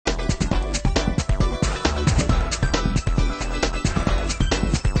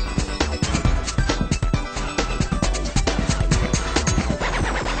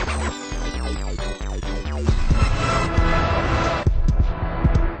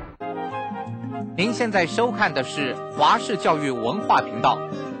您现在收看的是华视教育文化频道。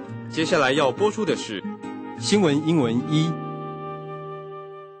接下来要播出的是新闻英文一。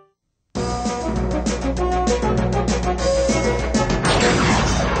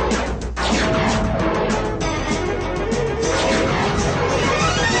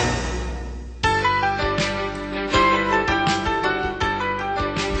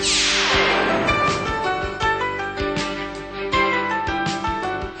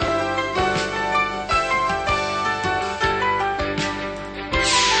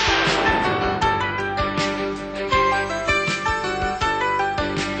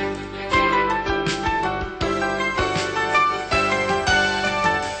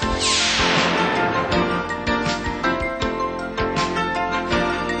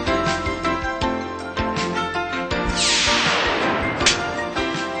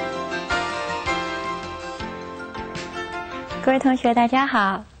各位同学大家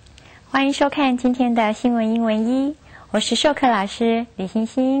好，欢迎收看今天的新闻英文一，我是授课老师李欣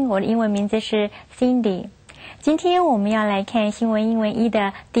欣，我的英文名字是 Cindy。 今天我们要来看新闻英文一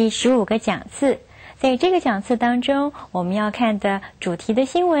的第15个讲次，在这个讲次当中，我们要看的主题的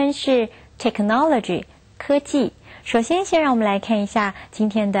新闻是 Technology 科技。首先先让我们来看一下今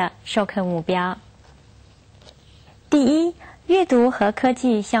天的授课目标。第一，阅读和科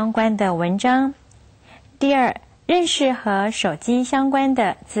技相关的文章。第二，认识和手机相关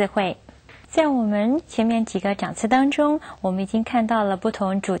的字汇。在我们前面几个讲次当中，我们已经看到了不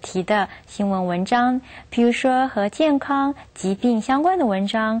同主题的新闻文章，比如说和健康、疾病相关的文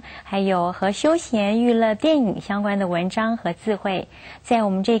章，还有和休闲、娱乐、电影相关的文章和字汇。在我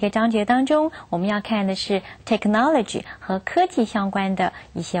们这个章节当中，我们要看的是 technology 和科技相关的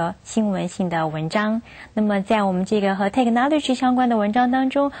一些新闻性的文章。那么在我们这个和 technology 相关的文章当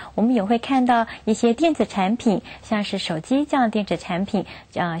中，我们也会看到一些电子产品，像是手机这样的电子产品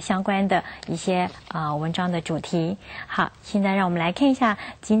相关的一些文章的主题。好，现在让我们来看一下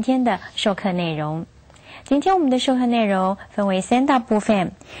今天的授课内容。今天我们的授课内容分为3大部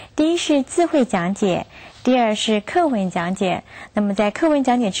分，第一是字汇讲解，第二是课文讲解。那么在课文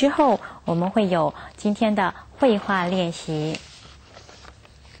讲解之后，我们会有今天的绘画练习。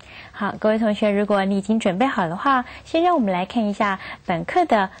好，各位同学，如果你已经准备好的话，先让我们来看一下本课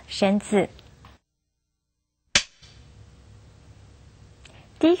的生字。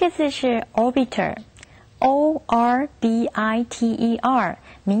第一个字是 orbiter， O-R-B-I-T-E-R，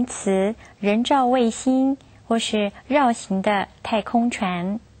 名词，人造卫星或是绕行的太空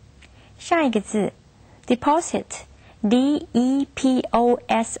船。下一个字 deposit， D-E-P-O-S-I-T，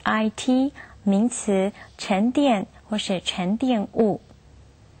 名词，沉淀或是沉淀物。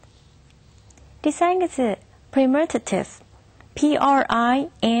第三个字 primitive， P-R-I-M-I-T-I-V-E，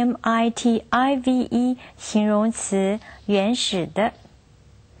 形容词，原始的。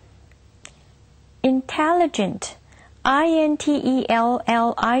intelligent，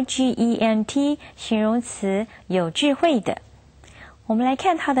 I-N-T-E-L-L-I-G-E-N-T， 形容词，有智慧的。我们来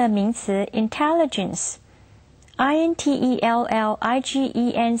看它的名词 intelligence，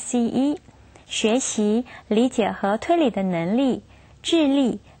 I-N-T-E-L-L-I-G-E-N-C-E， 学习、理解和推理的能力、智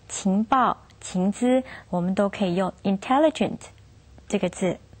力、情报、情资，我们都可以用 intelligent 这个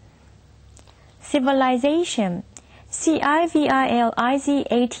字。civilization，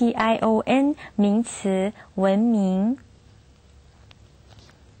 C-I-V-I-L-I-Z-A-T-I-O-N， 名词，文明。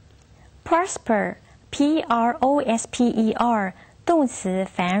prosper， P-R-O-S-P-E-R， 动词，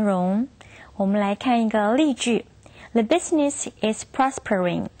繁荣。我们来看一个例句 The business is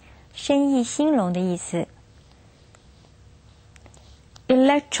prospering， 生意兴隆的意思。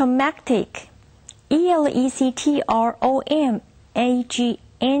electromagnetic，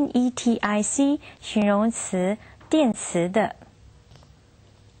 E-L-E-C-T-R-O-M-A-G-N-E-T-I-C， 形容词，电磁的。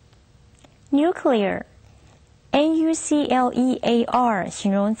nuclear， N-U-C-L-E-A-R，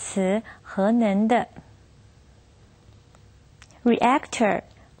 形容词，核能的。reactor，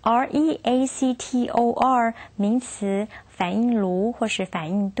 R-E-A-C-T-O-R， 名词，反应炉或是反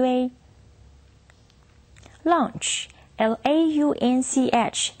应堆。launch，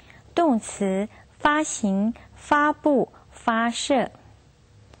 L-A-U-N-C-H， 动词，发行、发布、发射。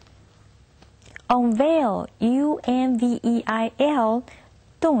unveil， U-N-V-E-I-L，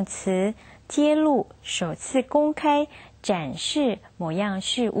 动词，揭露、首次公开、展示某样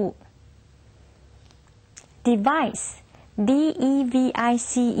事物。device，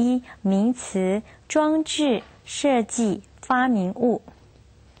 D-E-V-I-C-E， 名词，装置、设计、发明物。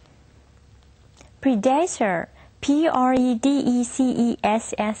predecessor，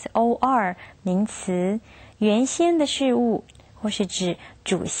 P-R-E-D-E-C-E-S-S-O-R， 名词，原先的事物或是指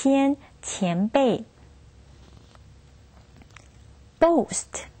祖先、前辈。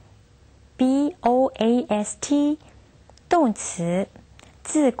boast， boast，动词，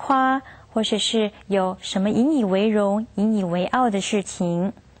自夸或者是有什么引以为荣、引以为傲的事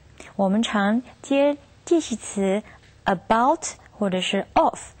情。我们常接介系词 about 或者是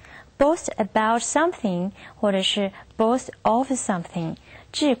of。boast about something 或者是 boast of something，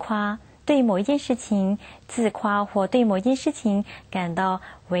 自夸，对某一件事情自夸或对某一件事情感到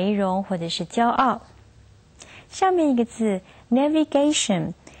为荣或者是骄傲。下面一个字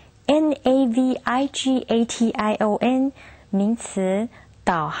navigation， navigation， 名词，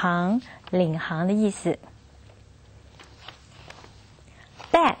导航、领航的意思。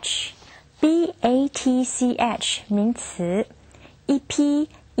batch， batch， 名词，一批、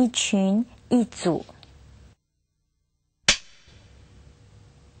一群、一组。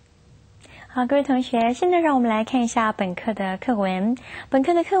好，各位同学，现在让我们来看一下本课的课文。本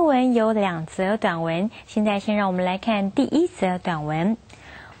课的课文有2则短文，现在先让我们来看第1则短文。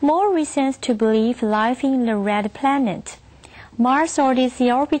More reasons to believe life in the red planet. Mars Odyssey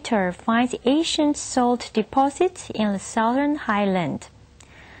orbiter finds ancient salt deposits in the southern highland.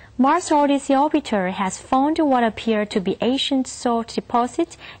 Mars Odyssey orbiter has found what appear to be ancient salt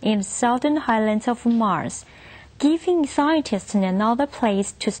deposits in the southern highlands of Mars, giving scientists another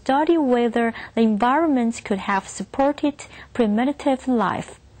place to study whether the environment could have supported primitive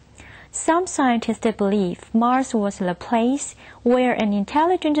life. Some scientists believe Mars was the place where an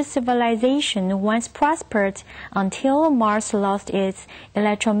intelligent civilization once prospered until Mars lost its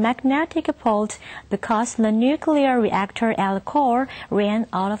electromagnetic pulse because the nuclear reactor at the core ran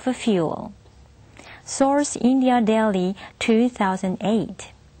out of fuel. Source India Daily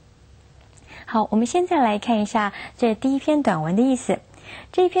 2008。好，我们现在来看一下这第一篇短文的意思。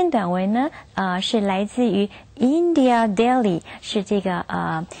这篇短文呢，是来自于 India Daily， 是这个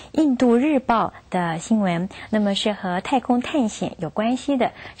印度日报的新闻。那么是和太空探险有关系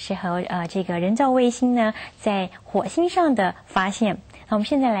的，是和这个人造卫星呢在火星上的发现。那我们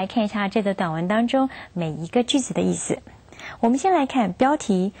现在来看一下这个短文当中每一个句子的意思。我们先来看标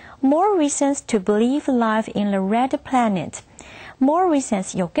题 More reasons to believe life in the red planet。More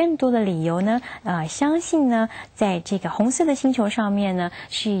reasons 有更多的理由呢，相信呢，在这个红色的星球上面呢，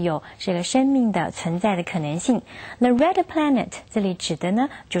是有这个生命的存在的可能性。The red planet 这里指的呢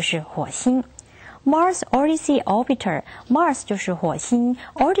就是火星。Mars Odyssey orbiter， Mars 就是火星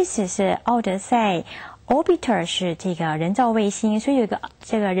 ，Odyssey 是奥德赛。Orbiter 是这个人造卫星，所以有一个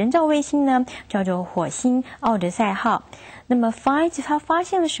这个人造卫星呢叫做火星奥德赛号。那么 finds 它发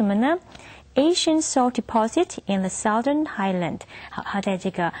现了什么呢？Ancient salt deposit in the southern highland。好，它在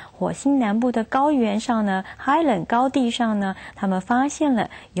这个火星南部的高原上呢 ，highland 高地上呢，他们发现了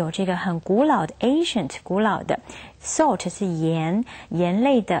有这个很古老的 ancient 古老的 salt 是盐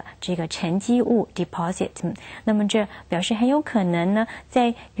类的这个沉积物 deposit。那么这表示很有可能呢，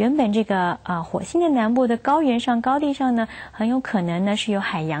在原本这个火星的南部的高原上高地上呢，很有可能呢是有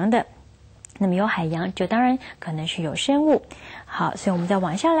海洋的。那么有海洋，就当然可能是有生物。好，所以我们再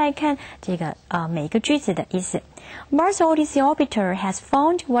往下来看这个每一个句子的意思。Mars Odyssey orbiter has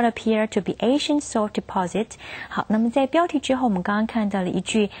found what appear to be ancient salt deposit。好，那么在标题之后，我们刚刚看到了一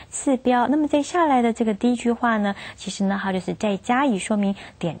句次标。那么在下来的这个第一句话呢，其实呢，它就是再加以说明，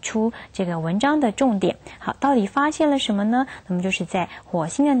点出这个文章的重点。好，到底发现了什么呢？那么就是在火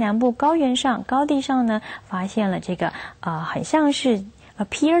星的南部高原上、高地上呢，发现了这个很像是。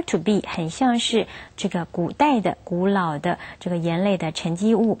appear to be 很像是这个古代的古老的这个盐类的沉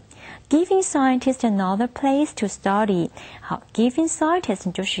积物 giving scientists another place to study。 好 giving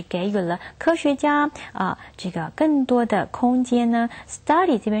scientists 就是给予了科学家这个更多的空间呢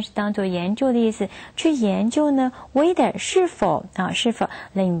study 这边是当做研究的意思，去研究呢 whether 是否 the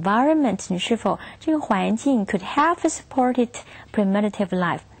environment 是否这个环境 could have supported primitive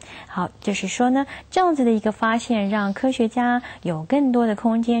life。好，就是说呢，这样子的一个发现让科学家有更多的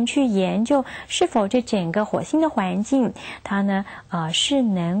空间去研究是否这整个火星的环境它呢是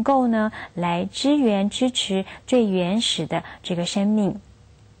能够呢来支持最原始的这个生命。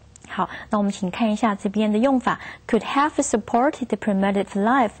好，那我们请看一下这边的用法 could have supported the primitive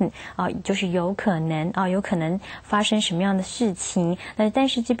life 就是有可能发生什么样的事情，但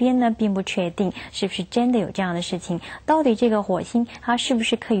是这边呢并不确定是不是真的有这样的事情，到底这个火星它是不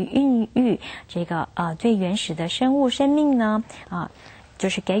是可以孕育这个最原始的生命呢就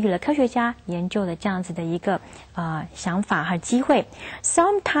是给予了科学家研究的这样子的一个想法和机会。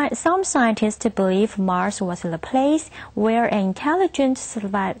Some scientists believe Mars was the place where an intelligent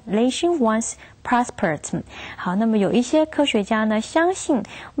civilization once prospered. 好，那么有一些科学家呢相信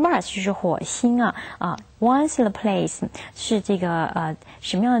Mars 就是火星once the place 是这个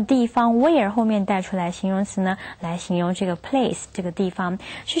什么样的地方 where 后面带出来形容词呢，来形容这个 place 这个地方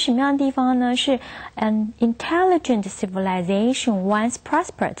是什么样的地方呢？是 an intelligent civilization once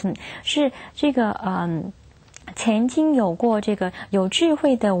prospered 是这个曾经有过这个有智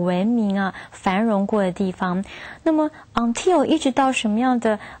慧的文明繁荣过的地方。那么 until 一直到什么样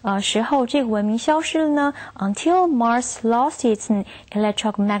的时候这个文明消失了呢？ Until Mars lost its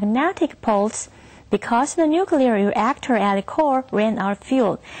electromagnetic pulse,Because the nuclear reactor at the core ran out of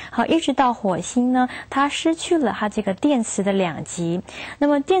fuel. 好，一直到火星呢，它失去了它这个电磁的两极。那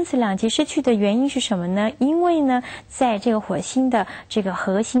么电磁两极失去的原因是什么呢？因为呢，在这个火星的这个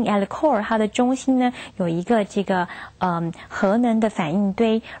核心 at the core， 它的中心呢有一个这个核能的反应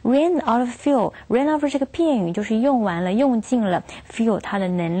堆 ran out of fuel. Ran out of 这个片语就是用完了、用尽了 fuel 它的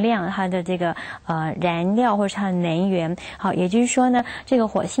能量、它的这个燃料或者是它的能源。好，也就是说呢，这个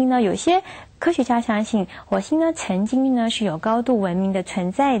火星呢有些科学家相信火星呢曾经呢是有高度文明的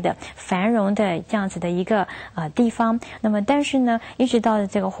存在的繁荣的这样子的一个地方。那么但是呢一直到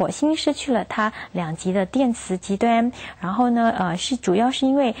这个火星失去了它两极的电磁极端，然后呢主要是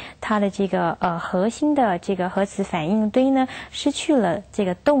因为它的这个核心的这个核磁反应堆呢失去了这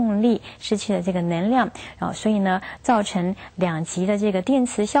个动力，失去了这个能量，所以呢造成两极的这个电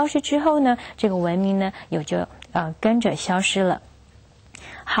磁消失之后呢，这个文明呢就跟着消失了。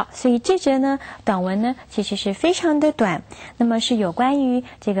好，所以这则呢短文呢其实是非常的短，那么是有关于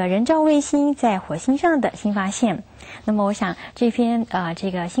这个人造卫星在火星上的新发现。那么我想这篇这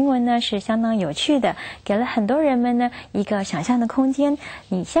个新闻呢是相当有趣的，给了很多人们呢一个想象的空间。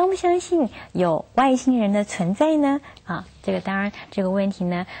你相不相信有外星人的存在呢？这个当然这个问题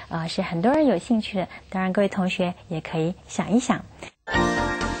呢是很多人有兴趣的，当然各位同学也可以想一想。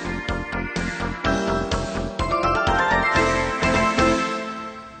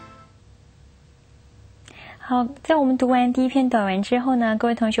好，在我们读完第一篇短文之后呢，各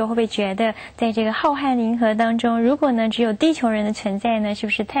位同学会不会觉得在这个浩瀚的银河当中，如果呢只有地球人的存在呢，是不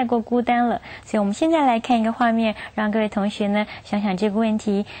是太过孤单了？所以我们现在来看一个画面，让各位同学呢想想这个问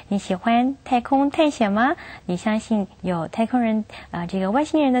题：你喜欢太空探险吗？你相信有太空人这个外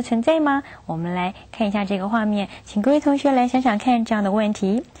星人的存在吗？我们来看一下这个画面，请各位同学来想想看这样的问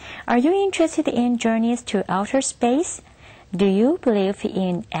题。Are you interested in journeys to outer space? Do you believe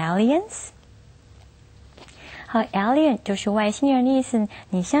in aliens?好 ，alien 就是外星人的意思。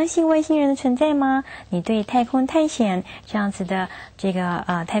你相信外星人的存在吗？你对太空探险这样子的这个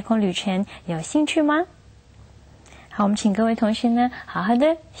太空旅程有兴趣吗？好，我们请各位同学呢好好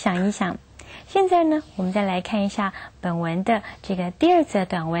的想一想。现在呢，我们再来看一下本文的这个第二则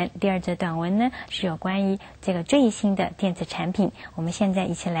短文。第二则短文呢是有关于这个最新的电子产品。我们现在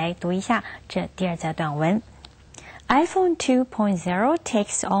一起来读一下这第二则短文。iPhone 2.0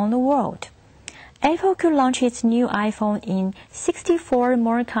 takes on the world.Apple could launch its new iPhone in 64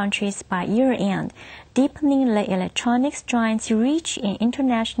 more countries by year-end, deepening the electronics giant's reach in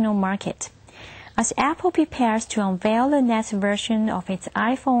international market. As Apple prepares to unveil the next version of its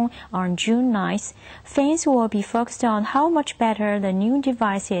iPhone on June 9th, fans will be focused on how much better the new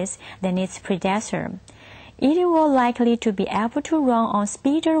device is than its predecessor.It will likely to be able to run on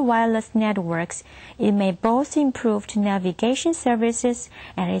speedier wireless networks. It may boast improved navigation services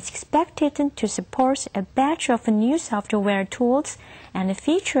and is expected to support a batch of new software tools and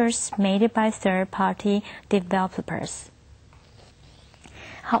features made by third-party developers.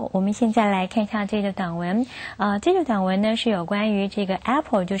好，我们现在来看一下这个短文。这个短文呢是有关于这个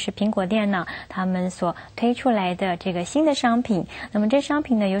Apple， 就是苹果电脑，他们所推出来的这个新的商品。那么这商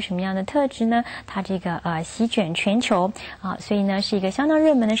品呢有什么样的特质呢？它这个席卷全球所以呢是一个相当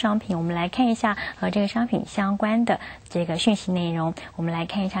热门的商品。我们来看一下和这个商品相关的这个讯息内容。我们来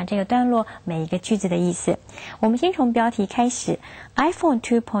看一下这个段落每一个句子的意思。我们先从标题开始。iPhone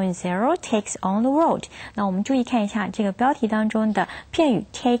 2.0 takes on the world。那我们注意看一下这个标题当中的片语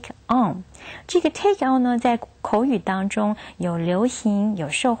take on。这个 take on 呢，在口语当中有流行、有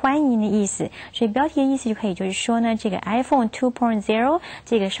受欢迎的意思，所以标题的意思就可以就是说呢，这个 iPhone 2.0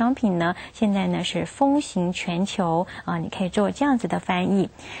 这个商品呢，现在呢是风行全球你可以做这样子的翻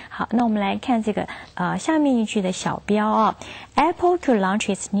译。好，那我们来看这个下面一句的小标Apple could launch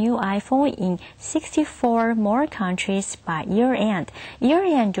its new iPhone in 64 more countries by year-end.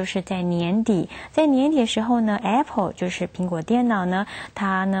 Year-end 就是在年底，在年底的时候呢 ，Apple 就是苹果电脑呢，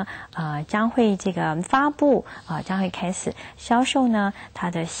它呢将会这个发布将会开始销售呢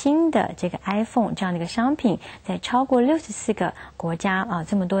它的新的这个 iPhone 这样的一个商品，在超过64个国家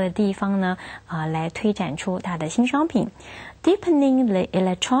这么多的地方呢来推展出它的新商品。Deepening the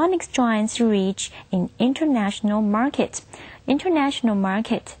electronics giant's reach in international market. International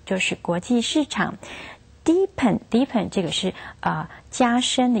market 就是国际市场。Deepen 这个是加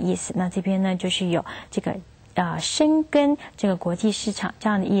深的意思，那这边呢就是有这个深耕这个国际市场这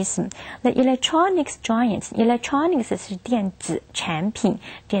样的意思。The electronics giants，electronics 是电子产品、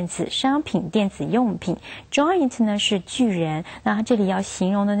电子商品、电子用品。Giant 呢是巨人，那它这里要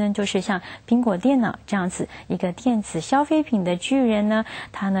形容的呢就是像苹果电脑这样子一个电子消费品的巨人呢，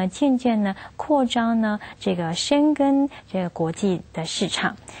它呢渐渐呢扩张呢这个深耕这个国际的市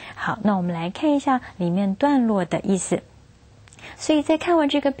场。好，那我们来看一下里面段落的意思。所以在看完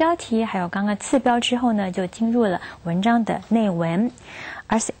这个标题还有刚刚次标之后呢，就进入了文章的内文。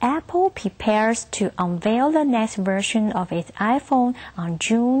As Apple prepares to unveil the next version of its iPhone on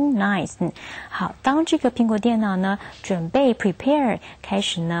June 9th， 好，当这个苹果电脑呢准备 prepare 开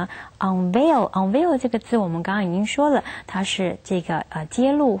始呢 unveil 这个字我们刚刚已经说了，它是这个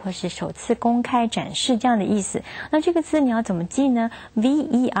揭露或是首次公开展示这样的意思。那这个字你要怎么记呢？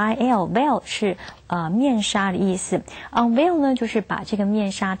 veil 是面纱的意思。unveil 呢就是把这个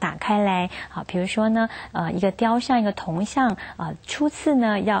面纱打开来，比如说呢一个雕像一个铜像初次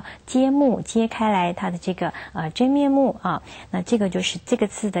呢要揭开来它的这个真面目那这个就是这个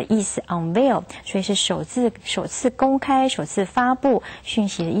字的意思 unveil， 所以是首次公开首次发布讯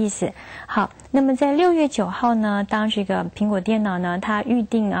息的意思。好，那么在6月9号呢，当这个苹果电脑呢它预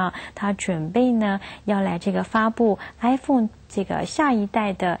定它准备呢要来这个发布 iPhone这个下一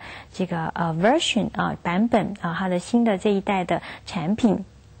代的这个version 版本它的新的这一代的产品。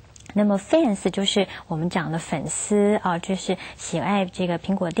那么 fans 就是我们讲的粉丝就是喜爱这个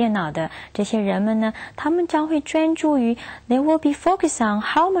苹果电脑的这些人们呢，他们将会专注于 they will be focused on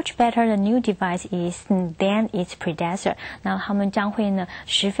how much better the new device is than its predecessor。 那他们将会呢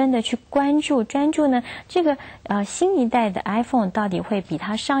十分的去专注呢这个新一代的 iPhone 到底会比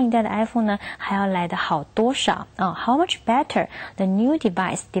它上一代的 iPhone 呢还要来得好多少how much better the new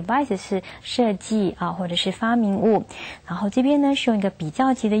device 是设计或者是发明物，然后这边呢是用一个比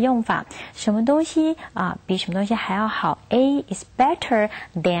较级的用法，什么东西比什么东西还要好。 A is better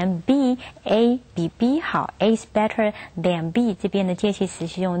than B， A 比 B 好， A is better than B， 这边的介系词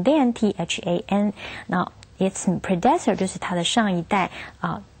是用 than THAN， 那 its predecessor 就是它的上一代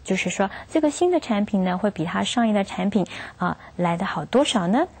就是说这个新的产品呢会比它上一代产品来得好多少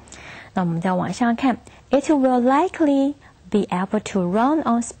呢？那我们再往下看， It will likely be able to run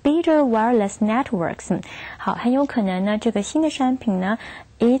on speeder wireless networks。 好，很有可能呢这个新的产品呢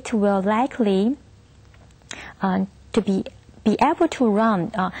It will likely to be able to run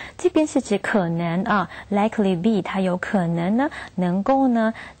这边是指可能likely be 它有可能呢能够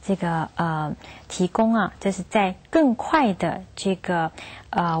呢这个提供这是在更快的这个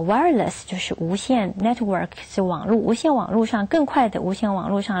wireless 就是无线 network 是网络无线网络上更快的无线网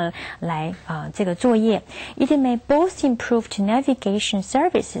络上来这个作业。 It may both improve to navigation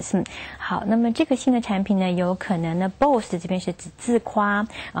services。 好，那么这个新的产品呢有可能呢 both 这边是指自夸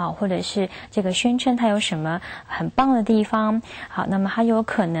或者是这个宣称它有什么很棒的地方。好，那么它有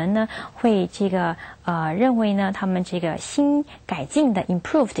可能呢会这个认为呢他们这个新改进的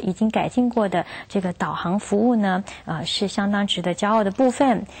improved 已经改进过的这个导航服务呢是相当值得骄傲的部分。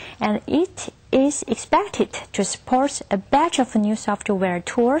And it is expected to support a batch of new software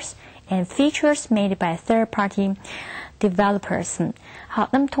tools and features made by third-party developers。 好，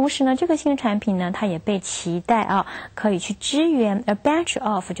那么同时呢这个新的产品呢它也被期待可以去支援 a batch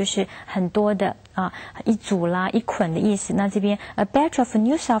of 就是很多的一组啦一捆的意思。那这边 a batch of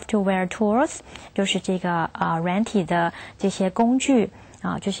new software tools 就是这个软体的这些工具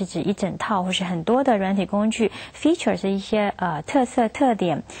就是指一整套或是很多的软体工具。 feature 是一些特色特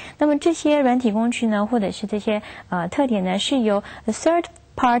点，那么这些软体工具呢或者是这些特点呢是由 third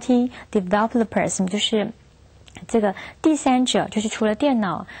party developers 就是这个第三者，就是除了电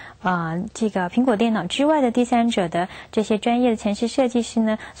脑这个苹果电脑之外的第三者的这些专业的程式设计师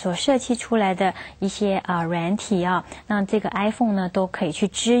呢所设计出来的一些软体那这个 iPhone 呢都可以去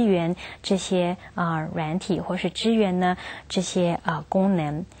支援这些软体或是支援呢这些功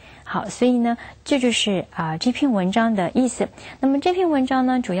能。好，所以呢，这就是这篇文章的意思。那么这篇文章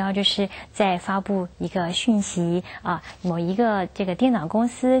呢，主要就是在发布一个讯息某一个这个电脑公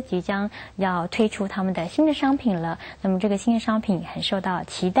司即将要推出他们的新的商品了。那么这个新的商品很受到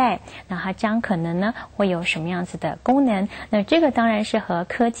期待，那它将可能呢会有什么样子的功能？那这个当然是和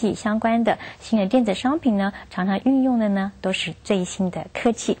科技相关的新的电子商品呢，常常运用的呢都是最新的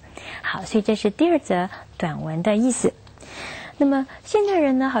科技。好，所以这是第二则短文的意思。那么现代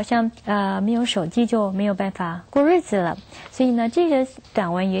人呢，好像没有手机就没有办法过日子了，所以呢，这个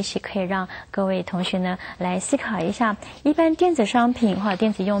短文也许可以让各位同学呢来思考一下，一般电子商品或者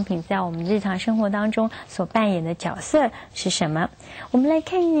电子用品在我们日常生活当中所扮演的角色是什么？我们来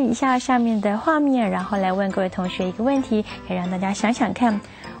看一下下面的画面，然后来问各位同学一个问题，可以让大家想想看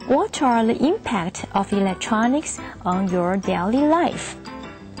 ，What are the impact of electronics on your daily life？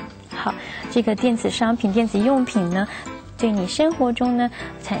 好，这个电子商品、电子用品呢，对你生活中呢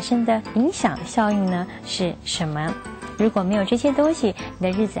产生的影响效应呢是什么？如果没有这些东西，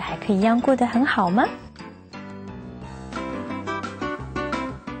你的日子还可以一样过得很好吗？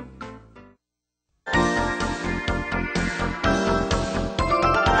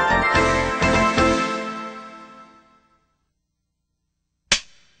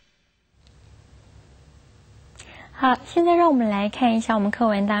好，现在让我们来看一下我们课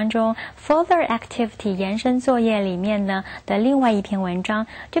文当中 further activity 延伸作业里面呢的另外一篇文章。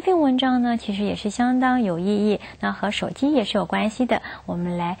这篇文章呢其实也是相当有意义，那和手机也是有关系的。我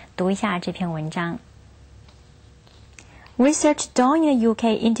们来读一下这篇文章。Research done in the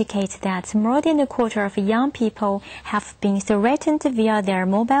UK indicates that more than a quarter of young people have been threatened via their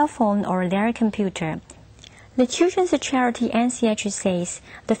mobile phone or their computer.The children's charity NCH says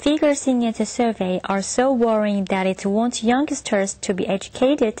the figures in its survey are so worrying that it wants youngsters to be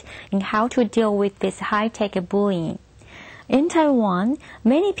educated in how to deal with this high-tech bullying. In Taiwan,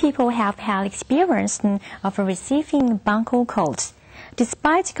 many people have had experience of receiving bunko calls.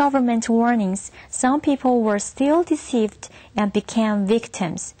 Despite government warnings, some people were still deceived and became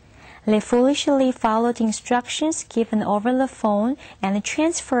victims. They foolishly followed instructions given over the phone and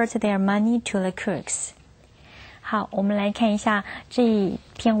transferred their money to the crooks.好，我们来看一下这一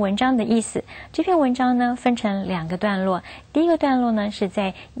篇文章的意思。这篇文章呢分成两个段落，第一个段落呢是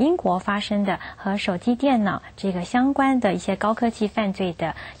在英国发生的和手机电脑这个相关的一些高科技犯罪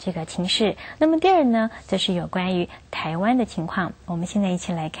的这个情势。那么第二呢，则是有关于台湾的情况。我们现在一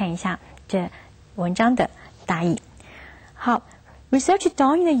起来看一下这文章的大意。好。Research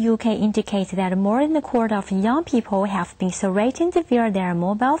done in the UK indicates that more than a quarter of young people have been threatened via their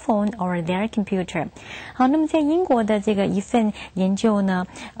mobile phone or their computer. 好，那么在英国的这个一份研究呢，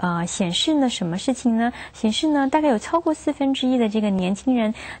显示呢什么事情呢？显示呢，大概有超过1/4的这个年轻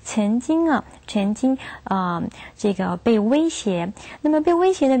人曾经这个被威胁。那么被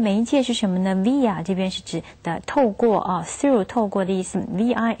威胁的媒介是什么呢 ？via 这边是指的透过through 透过的意思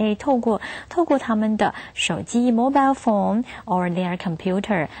 ，via 透过他们的手机 mobile phone or their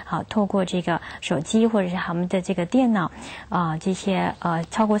computer 好，透过这个手机或者是他们的这个电脑这些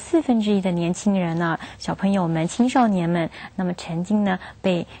超过1/4的年轻人呢，小朋友们、青少年们，那么曾经呢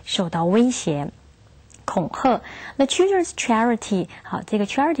被受到威胁。恐吓。那 Children's Charity 好，这个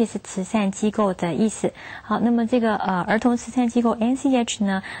charity 是慈善机构的意思。好，那么这个儿童慈善机构 NCH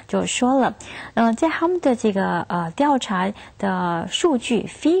呢就说了，在他们的这个调查的数据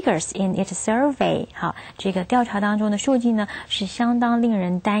figures in its survey 好，这个调查当中的数据呢是相当令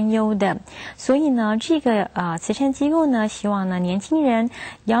人担忧的。所以呢，这个慈善机构呢希望呢年轻人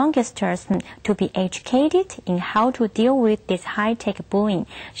youngsters to be educated in how to deal with this high-tech bullying，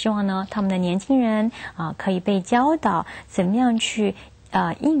 希望呢他们的年轻人可以被教导怎么样去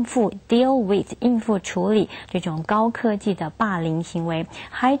应付 deal with 应付处理这种高科技的霸凌行为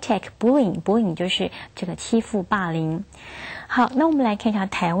high tech bullying 就是这个欺负霸凌。好，那我们来看一下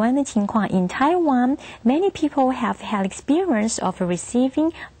台湾的情况。In Taiwan, many people have had experience of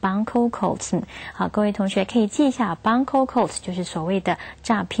receiving bunko calls. 好，各位同学可以记一下 bunko calls 就是所谓的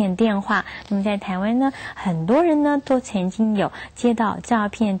诈骗电话。那么在台湾呢，很多人呢都曾经有接到诈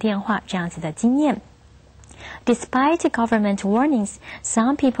骗电话这样子的经验。Despite government warnings,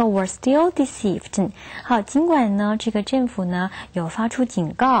 some people were still deceived. 好，尽管呢，这个政府呢有发出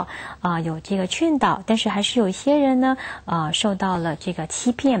警告有这个劝导，但是还是有一些人呢受到了这个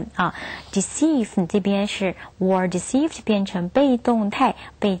欺骗Deceive 这边是 were deceived 变成被动态，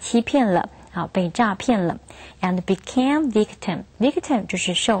被欺骗了。被诈骗了 ，and became victim 就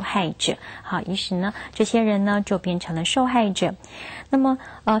是受害者。好，于是呢，这些人呢就变成了受害者。那么，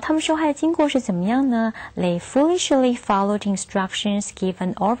他们受害的经过是怎么样呢 ？They foolishly followed instructions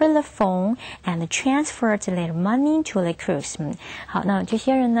given over the phone and transferred their money to the crooks。好，那这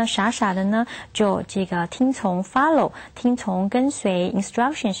些人呢，傻傻的呢，就这个听从 follow， 听从跟随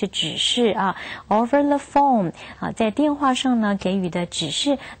instruction 是指示啊 ，over the phone 啊，在电话上呢给予的指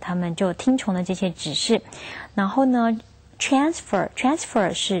示，他们就听从了这些指示，然后呢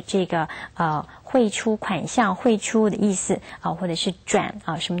transfer 是这个汇出款项汇出的意思啊，或者是转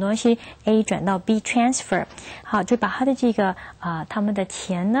啊，什么东西 A 转到 B transfer， 好，就把他的这个他们的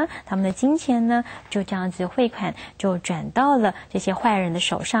钱呢，他们的金钱呢，就这样子汇款就转到了这些坏人的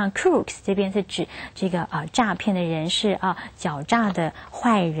手上。crooks 这边是指这个诈骗的人士啊，狡诈的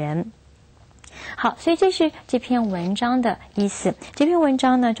坏人。好，所以这是这篇文章的意思。这篇文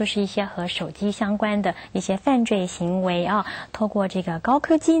章呢，就是一些和手机相关的一些犯罪行为啊。透过这个高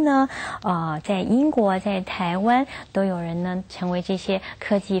科技呢，在英国、在台湾都有人呢成为这些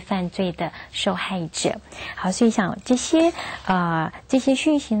科技犯罪的受害者。好，所以想这些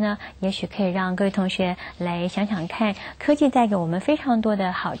讯息呢，也许可以让各位同学来想想看，科技带给我们非常多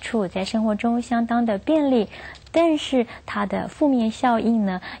的好处，在生活中相当的便利。但是它的负面效应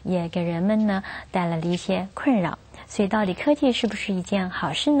呢，也给人们呢带来了一些困扰。所以到底科技是不是一件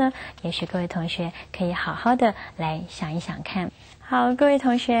好事呢？也许各位同学可以好好的来想一想看。好，各位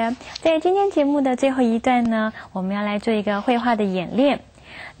同学，在今天节目的最后一段呢，我们要来做一个绘画的演练。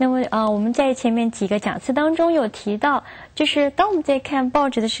那么我们在前面几个讲次当中有提到，就是当我们在看报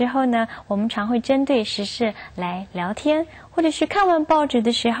纸的时候呢，我们常会针对时事来聊天，或者是看完报纸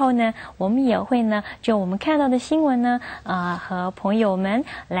的时候呢，我们也会呢就我们看到的新闻呢和朋友们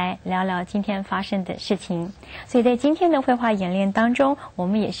来聊聊今天发生的事情。所以在今天的绘画演练当中，我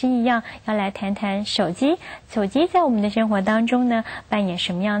们也是一样要来谈谈手机在我们的生活当中呢扮演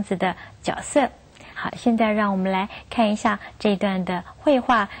什么样子的角色。好，现在让我们来看一下这一段的绘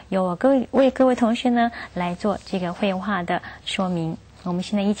画，由我为各位同学呢来做这个绘画的说明。我们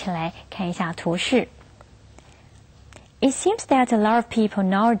现在一起来看一下图示。It seems that a lot of people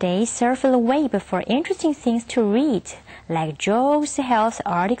nowadays surf the web for interesting things to read, like jokes, health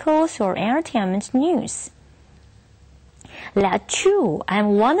articles, or entertainment news. That's true.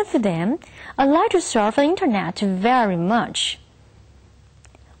 I'm one of them. I like to surf the internet very much.What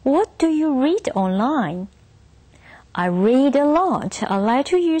do you read online? I read a lot. I like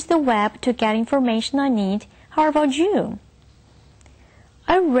to use the web to get information I need. How about you?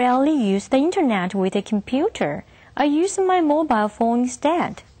 I rarely use the internet with a computer. I use my mobile phone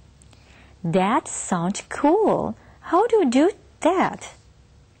instead. That sounds cool. How do you do that?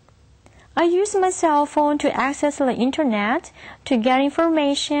 I use my cell phone to access the internet, to get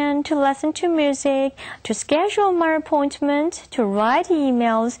information, to listen to music, to schedule my appointment, to write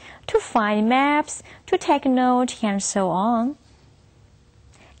emails, to find maps, to take notes, and so on.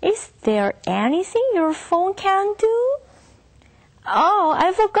 Is there anything your phone can do? Oh,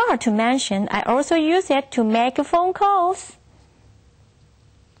 I forgot to mention I also use it to make phone calls.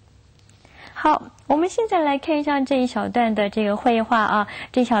 好，我们现在来看一下这一小段的这个绘画啊。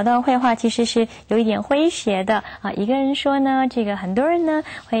这小段绘画其实是有一点诙谐的啊。一个人说呢，这个很多人呢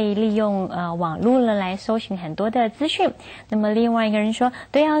会利用网络了来搜寻很多的资讯。那么另外一个人说，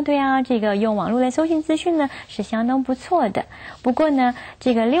对啊，这个用网络来搜寻资讯呢是相当不错的。不过呢，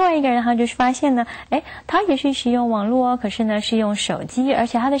这个另外一个人他就是发现呢，他也是使用网络哦，可是呢是用手机，而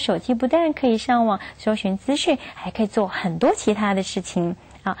且他的手机不但可以上网搜寻资讯，还可以做很多其他的事情。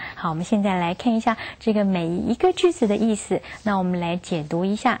好，我们现在来看一下这个每一个句子的意思。那我们来解读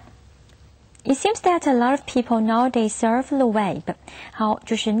一下。It seems that a lot of people nowadays surf the web. 好，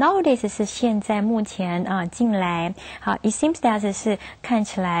就是 nowadays 是现在目前近来。好 ，it seems that 是看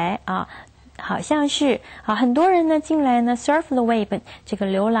起来好像是很多人呢进来呢 surf the web 这个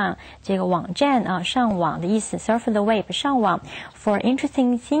浏览这个网站上网的意思 surf the web 上网 for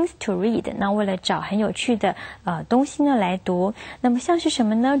interesting things to read 那为了找很有趣的东西呢来读。那么像是什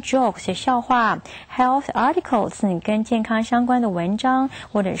么呢 jokes 笑话 health articles 跟健康相关的文章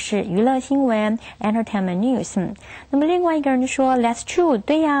或者是娱乐新闻 entertainment news。那么另外一个人就说 that's true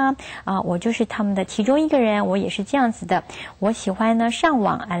对呀我就是他们的其中一个人，我也是这样子的。我喜欢呢上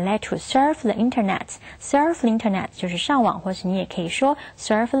网 I like to surf the internet. Surf the internet 就是上网，或是你也可以说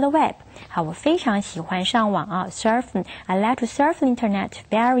surf the web。好，我非常喜欢上网surf I like to surf the internet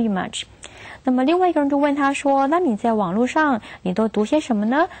very much. 那么另外一个人就问他说，那你在网络上你都读些什么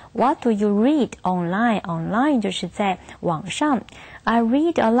呢？ What do you read online? Online 就是在网上 I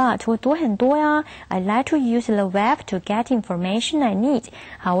read a lot， 我读很多呀。I like to use the web to get information I need。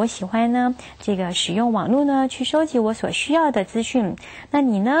好，我喜欢呢这个使用网络呢去收集我所需要的资讯。那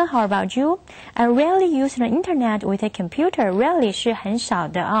你呢 ？How about you? I rarely use the internet with a computer. Rarely 是很少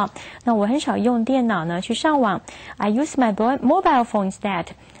的啊。那我很少用电脑呢去上网。I use my mobile phone instead。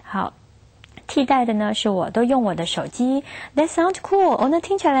好。替代的呢是我都用我的手机。That sounds cool。哦，那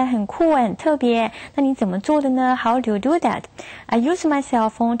听起来很酷，很特别。那你怎么做的呢 ？How do you do that? I use my cell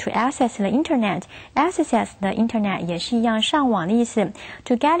phone to access the internet. Access the internet 也是一样上网的意思。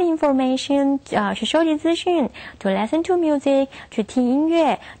To get information， 去收集资讯。To listen to music， 去听音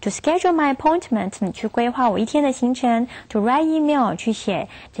乐。To schedule my appointment， 去规划我一天的行程。To write email， 去写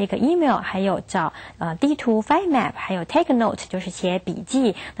这个 email， 还有找地图 find map， 还有 take a note， 就是写笔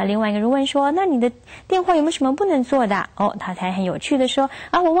记。那另外一个人问说，那你的电话有没有什么不能做的？哦，他才很有趣的说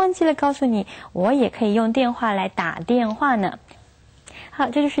啊，我忘记了告诉你，我也可以用电话来打电话呢。好，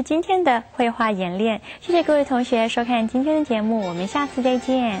这就是今天的绘画演练。谢谢各位同学收看今天的节目，我们下次再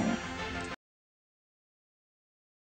见。